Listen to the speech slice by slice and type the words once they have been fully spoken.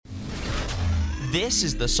This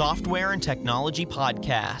is the Software and Technology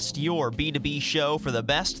Podcast, your B2B show for the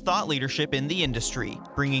best thought leadership in the industry,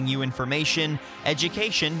 bringing you information,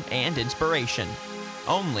 education, and inspiration.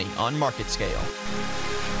 Only on MarketScale.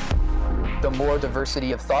 The more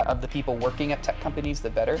diversity of thought of the people working at tech companies, the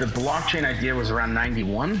better. The blockchain idea was around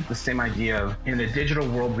 91. The same idea of, in the digital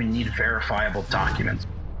world, we need verifiable documents.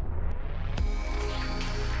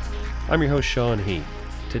 I'm your host, Sean He.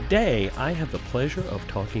 Today, I have the pleasure of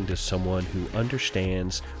talking to someone who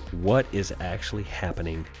understands what is actually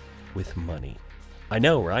happening with money. I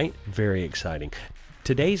know, right? Very exciting.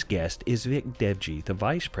 Today's guest is Vic Devji, the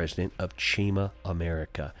Vice President of Cima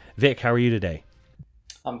America. Vic, how are you today?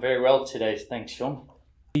 I'm very well today. Thanks, Sean.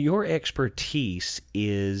 Your expertise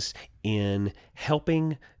is in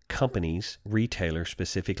helping companies, retailers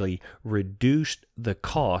specifically, reduce the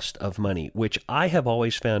cost of money, which I have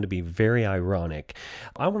always found to be very ironic.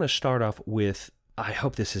 I want to start off with, I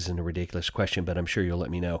hope this isn't a ridiculous question, but I'm sure you'll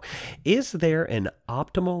let me know. Is there an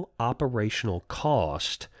optimal operational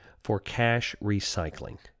cost for cash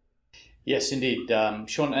recycling? Yes, indeed,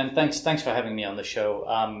 Sean, and thanks for having me on the show.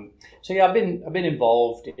 I've been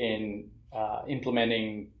involved in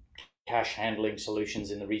implementing cash handling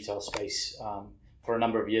solutions in the retail space for a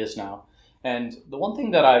number of years now. And the one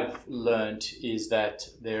thing that I've learned is that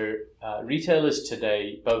retailers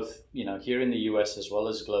today, both here in the US as well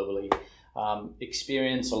as globally,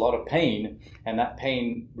 experience a lot of pain, and that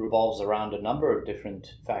pain revolves around a number of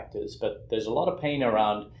different factors. But there's a lot of pain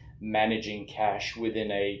around managing cash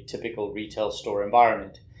within a typical retail store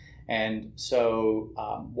environment. And so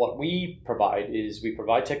what we provide is we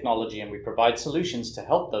provide technology and we provide solutions to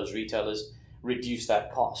help those retailers reduce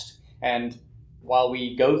that cost. And while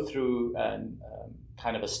we go through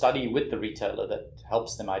kind of a study with the retailer that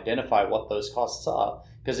helps them identify what those costs are,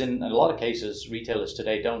 because in a lot of cases, retailers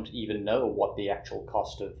today don't even know what the actual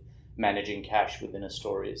cost of managing cash within a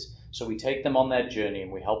store is. So we take them on that journey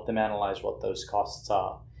and we help them analyze what those costs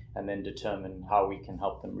are and then determine how we can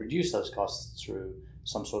help them reduce those costs through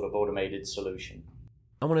some sort of automated solution.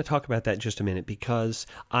 I want to talk about that in just a minute because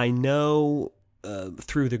I know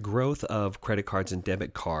through the growth of credit cards and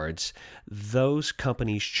debit cards, those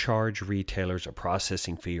companies charge retailers a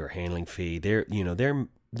processing fee or handling fee. There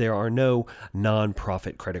are no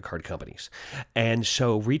non-profit credit card companies. And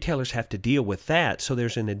so retailers have to deal with that. So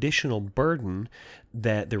there's an additional burden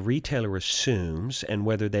that the retailer assumes, and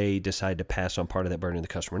whether they decide to pass on part of that burden to the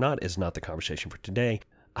customer or not is not the conversation for today.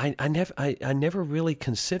 I never really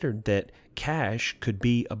considered that cash could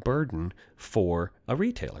be a burden for a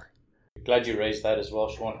retailer. Glad you raised that as well,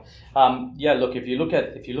 Sean. Look, if you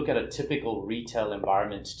look at a typical retail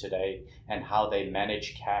environment today and how they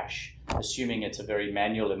manage cash, assuming it's a very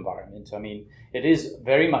manual environment, I mean, it is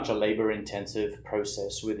very much a labor-intensive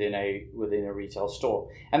process within a retail store.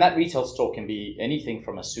 And that retail store can be anything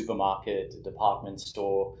from a supermarket, a department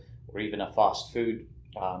store, or even a fast food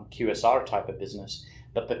QSR type of business.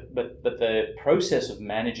 But the process of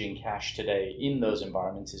managing cash today in those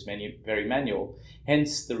environments is very manual.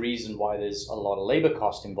 Hence the reason why there's a lot of labor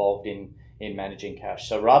cost involved in managing cash.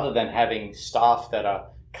 So rather than having staff that are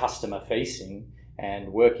customer facing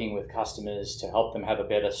and working with customers to help them have a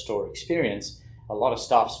better store experience, a lot of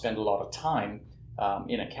staff spend a lot of time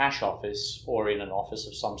in a cash office or in an office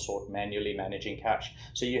of some sort manually managing cash.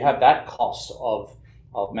 So you have that cost of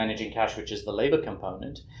managing cash, which is the labor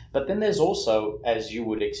component. But then there's also, as you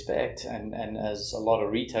would expect, and as a lot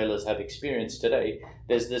of retailers have experienced today,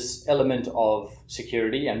 there's this element of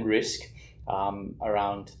security and risk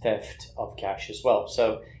around theft of cash as well.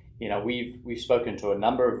 So, we've spoken to a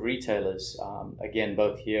number of retailers, again,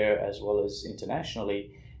 both here as well as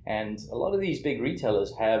internationally, and a lot of these big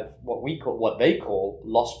retailers have what they call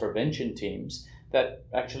loss prevention teams that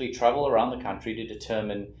actually travel around the country to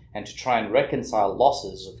determine and to try and reconcile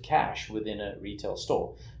losses of cash within a retail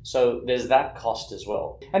store. So there's that cost as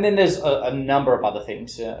well. And then there's a number of other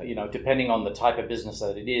things, depending on the type of business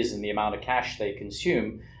that it is and the amount of cash they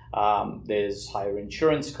consume. There's higher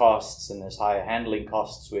insurance costs and there's higher handling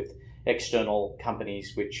costs with external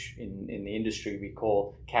companies, which in the industry we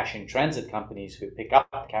call cash in transit companies, who pick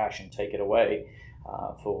up cash and take it away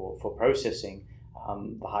for processing.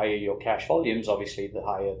 The higher your cash volumes, obviously, the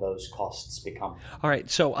higher those costs become. All right.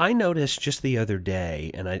 So I noticed just the other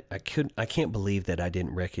day, and I can't believe that I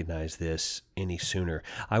didn't recognize this any sooner.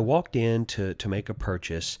 I walked in to make a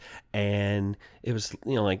purchase, and it was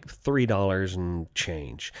like $3 and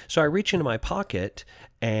change. So I reach into my pocket,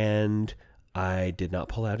 and I did not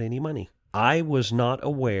pull out any money. I was not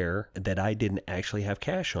aware that I didn't actually have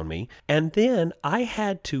cash on me. And then I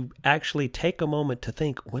had to actually take a moment to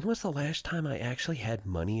think, when was the last time I actually had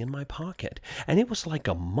money in my pocket? And it was like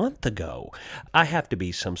a month ago. I have to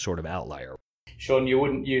be some sort of outlier. Sean,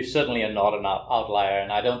 you certainly are not an outlier,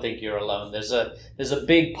 and I don't think you're alone. There's a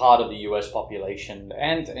big part of the U.S. population,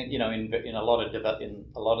 and in a lot of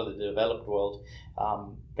the developed world,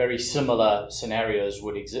 very similar scenarios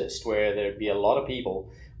would exist where there'd be a lot of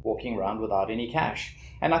people walking around without any cash.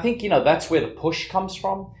 And I think that's where the push comes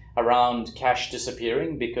from around cash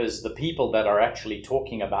disappearing, because the people that are actually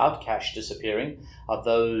talking about cash disappearing are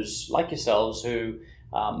those like yourselves who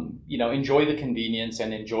enjoy the convenience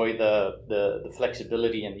and enjoy the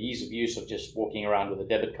flexibility and the ease of use of just walking around with a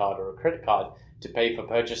debit card or a credit card to pay for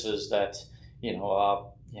purchases that are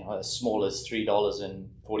as small as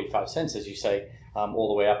 $3.45, as you say, all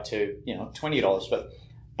the way up to $20.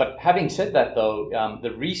 But having said that, though,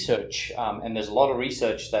 the research and there's a lot of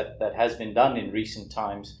research that has been done in recent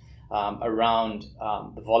times around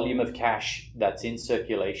the volume of cash that's in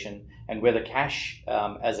circulation and whether cash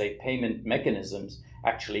as a payment mechanisms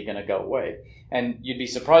actually going to go away. And you'd be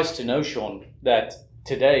surprised to know, Sean, that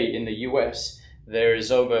today in the US, there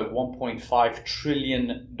is over $1.5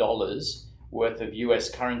 trillion worth of US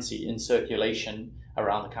currency in circulation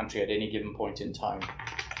around the country at any given point in time.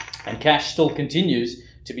 And cash still continues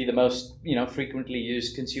to be the most frequently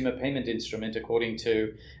used consumer payment instrument, according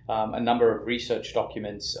to a number of research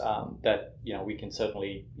documents that we can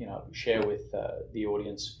certainly share with the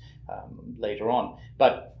audience later on.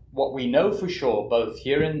 But what we know for sure, both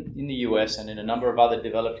here in the US and in a number of other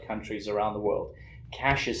developed countries around the world,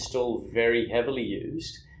 cash is still very heavily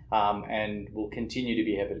used and will continue to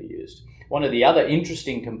be heavily used. One of the other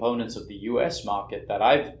interesting components of the US market that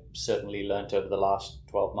I've certainly learned over the last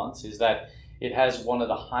 12 months is that it has one of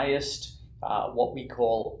the highest what we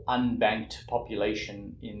call unbanked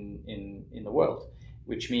population in the world,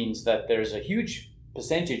 which means that there's a huge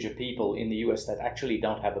percentage of people in the US that actually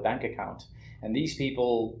don't have a bank account. And these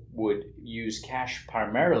people would use cash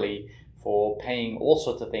primarily for paying all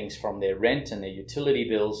sorts of things, from their rent and their utility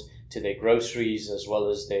bills to their groceries, as well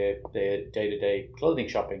as their day-to-day clothing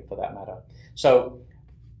shopping for that matter. So,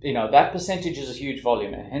 that percentage is a huge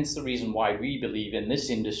volume, and hence the reason why we believe in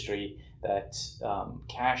this industry that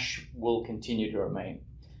cash will continue to remain.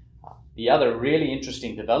 The other really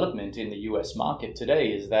interesting development in the US market today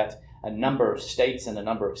is that a number of states and a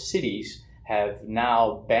number of cities have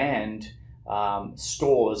now banned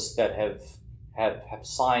stores that have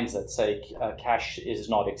signs that say cash is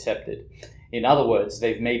not accepted. In other words,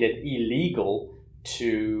 they've made it illegal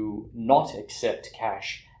to not accept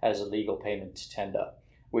cash as a legal payment tender,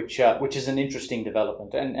 which is an interesting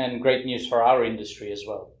development and great news for our industry as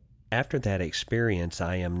well. After that experience,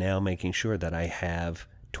 I am now making sure that I have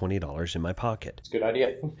 $20 in my pocket. It's a good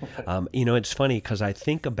idea. It's funny because I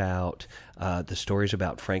think about the stories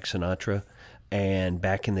about Frank Sinatra. And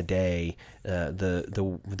back in the day, the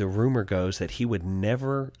rumor goes that he would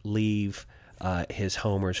never leave his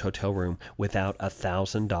home or his hotel room without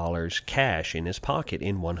 $1,000 cash in his pocket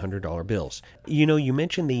in $100 bills. You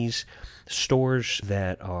mentioned these stores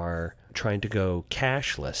that are trying to go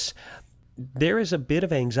cashless. There is a bit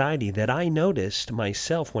of anxiety that I noticed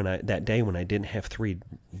myself that day when I didn't have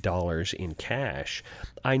 $3 in cash.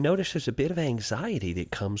 I noticed there's a bit of anxiety that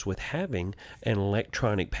comes with having an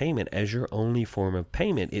electronic payment as your only form of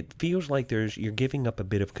payment. It feels like you're giving up a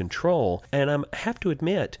bit of control. And I have to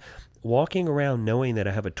admit, walking around knowing that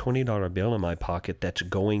I have a $20 bill in my pocket that's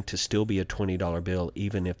going to still be a $20 bill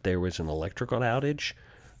even if there was an electrical outage,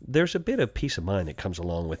 there's a bit of peace of mind that comes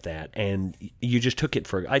along with that. And I took it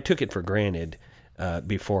for granted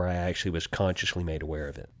before I actually was consciously made aware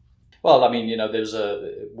of it. Well, there's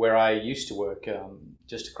where I used to work,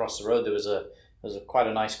 just across the road, there was quite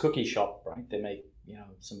a nice cookie shop, right? They make,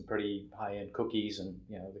 some pretty high-end cookies, and,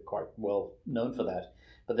 they're quite well known for that.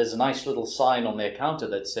 But there's a nice little sign on their counter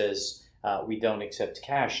that says, we don't accept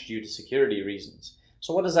cash due to security reasons.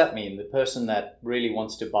 So what does that mean? The person that really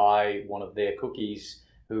wants to buy one of their cookies,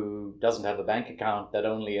 who doesn't have a bank account, that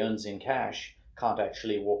only earns in cash, can't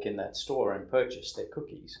actually walk in that store and purchase their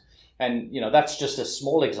cookies. And, that's just a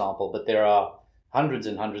small example, but there are hundreds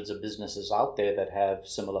and hundreds of businesses out there that have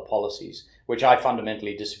similar policies, which I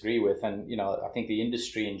fundamentally disagree with. And, I think the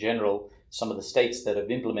industry in general, some of the states that have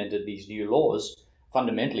implemented these new laws,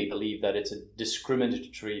 fundamentally believe that it's a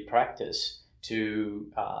discriminatory practice to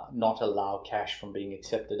not allow cash from being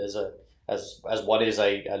accepted as what is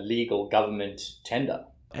a legal government tender.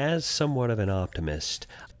 As somewhat of an optimist,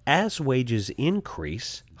 As wages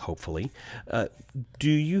increase, hopefully, do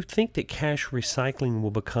you think that cash recycling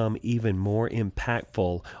will become even more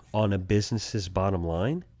impactful on a business's bottom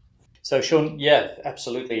line? So, Sean, yeah,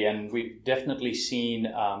 absolutely. And we've definitely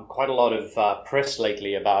seen quite a lot of press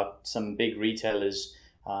lately about some big retailers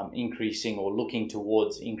increasing or looking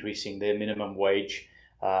towards increasing their minimum wage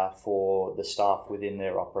for the staff within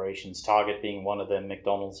their operations, Target being one of them,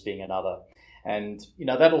 McDonald's being another. And,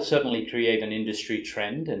 that'll certainly create an industry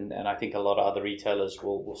trend, and I think a lot of other retailers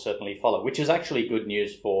will certainly follow, which is actually good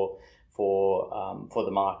news for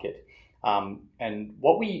the market. And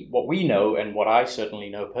what we know, and what I certainly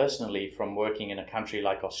know personally from working in a country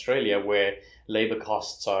like Australia, where labor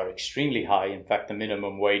costs are extremely high. In fact, the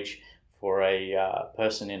minimum wage for a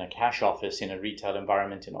person in a cash office in a retail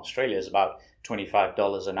environment in Australia is about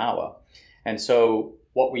 $25 an hour. And so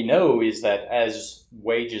what we know is that as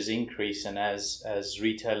wages increase and as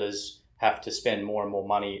retailers have to spend more and more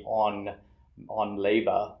money on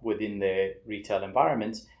labor within their retail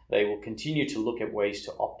environments, they will continue to look at ways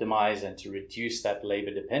to optimize and to reduce that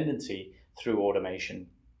labor dependency through automation.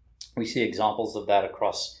 We see examples of that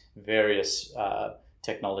across various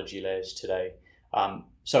technology layers today.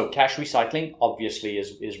 So cash recycling obviously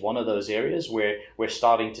is one of those areas where we're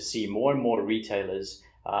starting to see more and more retailers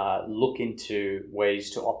look into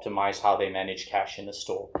ways to optimize how they manage cash in the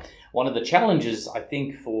store. One of the challenges, I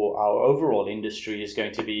think, for our overall industry is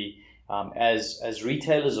going to be as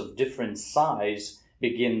retailers of different size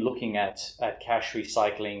begin looking at cash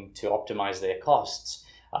recycling to optimize their costs.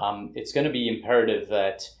 It's going to be imperative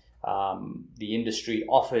that the industry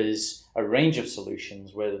offers a range of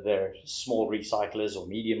solutions, whether they're small recyclers or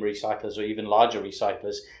medium recyclers or even larger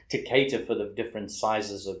recyclers, to cater for the different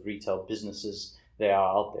sizes of retail businesses there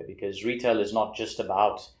are out there. Because retail is not just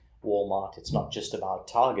about Walmart, it's not just about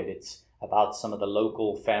Target, it's about some of the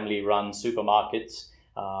local family-run supermarkets.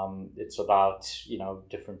 It's about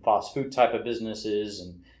different fast food type of businesses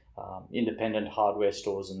and independent hardware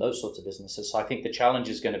stores and those sorts of businesses. So I think the challenge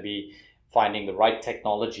is going to be finding the right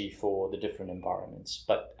technology for the different environments.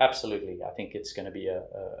 But absolutely, I think it's going to be a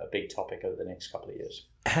big topic over the next couple of years.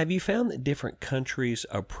 Have you found that different countries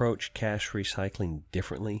approach cash recycling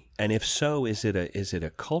differently? And if so, is it a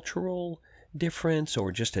cultural difference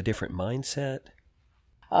or just a different mindset?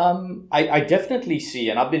 I definitely see,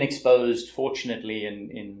 and I've been exposed, fortunately,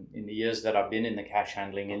 in the years that I've been in the cash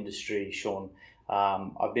handling industry, Sean,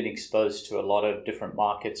 I've been exposed to a lot of different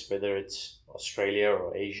markets, whether it's Australia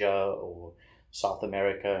or Asia or South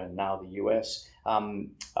America and now the US.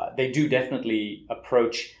 They do definitely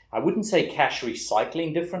approach, I wouldn't say cash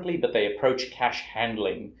recycling differently, but they approach cash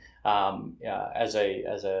handling as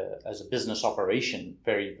a business operation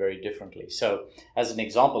very, very differently. So as an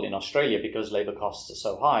example, in Australia, because labor costs are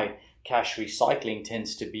so high, cash recycling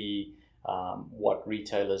tends to be what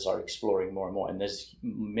retailers are exploring more and more. And there's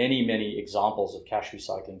many, many examples of cash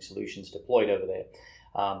recycling solutions deployed over there.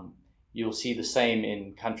 You'll see the same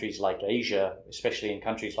in countries like Asia, especially in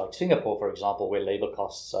countries like Singapore, for example, where labor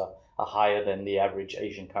costs are higher than the average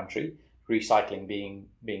Asian country, recycling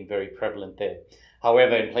being very prevalent there.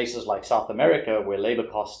 However, in places like South America, where labor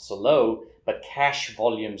costs are low, but cash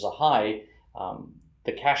volumes are high,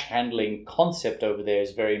 the cash handling concept over there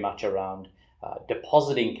is very much around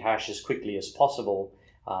depositing cash as quickly as possible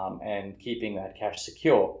and keeping that cash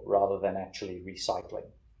secure rather than actually recycling.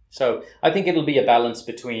 So I think it'll be a balance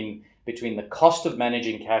between the cost of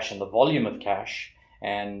managing cash and the volume of cash.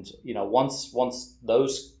 And once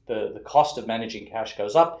the cost of managing cash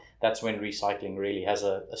goes up, that's when recycling really has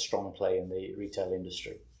a strong play in the retail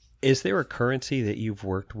industry. Is there a currency that you've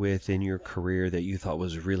worked with in your career that you thought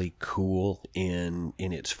was really cool in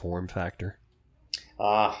its form factor?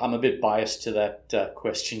 I'm a bit biased to that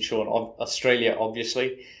question, Sean. Australia,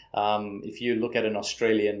 obviously. If you look at an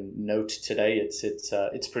Australian note today,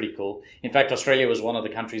 it's pretty cool. In fact, Australia was one of the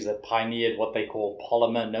countries that pioneered what they call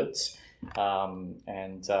polymer notes.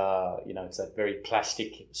 It's that very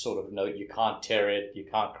plastic sort of note. You can't tear it, you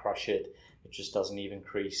can't crush it. It just doesn't even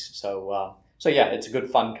crease. So yeah, it's a good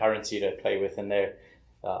fun currency to play with. And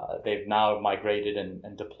they've now migrated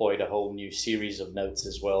and deployed a whole new series of notes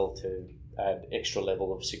as well to add extra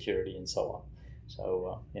level of security and so on.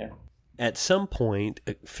 So yeah. At some point,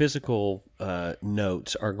 physical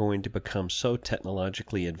notes are going to become so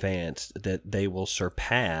technologically advanced that they will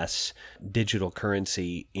surpass digital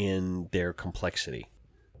currency in their complexity.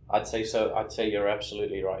 I'd say so. I'd say you're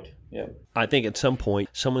absolutely right. Yeah. I think at some point,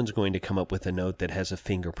 someone's going to come up with a note that has a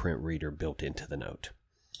fingerprint reader built into the note.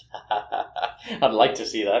 I'd like to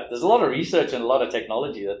see that. There's a lot of research and a lot of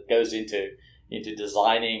technology that goes into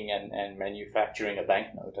designing and manufacturing a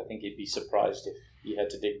banknote. I think you'd be surprised if you had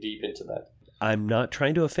to dig deep into that. I'm not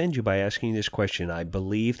trying to offend you by asking you this question. I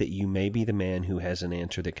believe that you may be the man who has an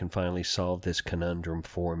answer that can finally solve this conundrum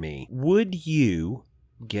for me. Would you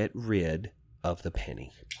get rid of the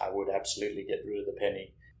penny? I would absolutely get rid of the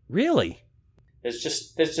penny. Really? There's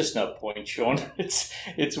just no point, Sean.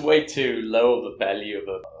 It's way too low of a value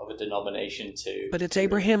of a denomination to. But it's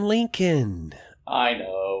Abraham Lincoln. I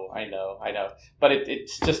know. But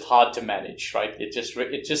it's just hard to manage, right? It just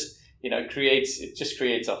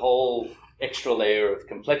creates a whole extra layer of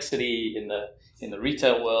complexity in the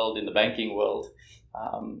retail world, in the banking world,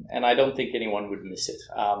 and I don't think anyone would miss it.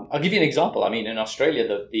 I'll give you an example. I mean, in Australia,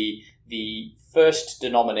 the first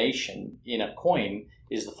denomination in a coin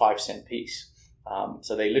is the 5-cent piece.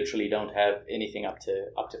 So they literally don't have anything up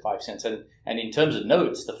to 5 cents. And in terms of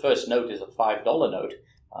notes, the first note is a $5 note.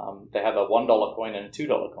 They have a $1 coin and a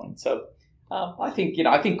 $2 coin. So I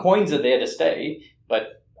think coins are there to stay,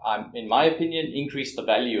 but in my opinion, increase the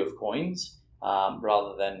value of coins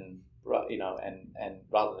rather than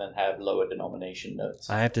have lower denomination notes.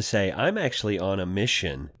 I have to say, I'm actually on a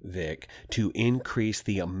mission, Vic, to increase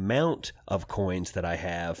the amount of coins that I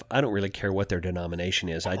have. I don't really care what their denomination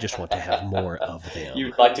is. I just want to have more of them.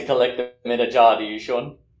 You'd like to collect them in a jar, do you,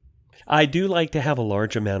 Sean? I do like to have a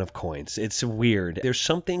large amount of coins. It's weird. There's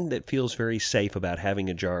something that feels very safe about having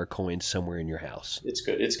a jar of coins somewhere in your house. It's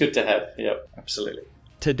good. It's good to have. Yep, absolutely.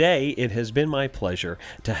 Today, it has been my pleasure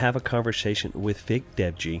to have a conversation with Vic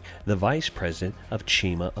Devji, the Vice President of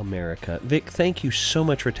Cima America. Vic, thank you so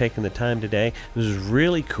much for taking the time today. This was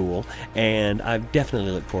really cool, and I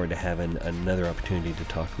definitely look forward to having another opportunity to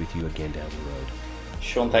talk with you again down the road.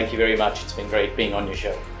 Sean, thank you very much. It's been great being on your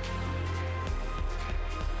show.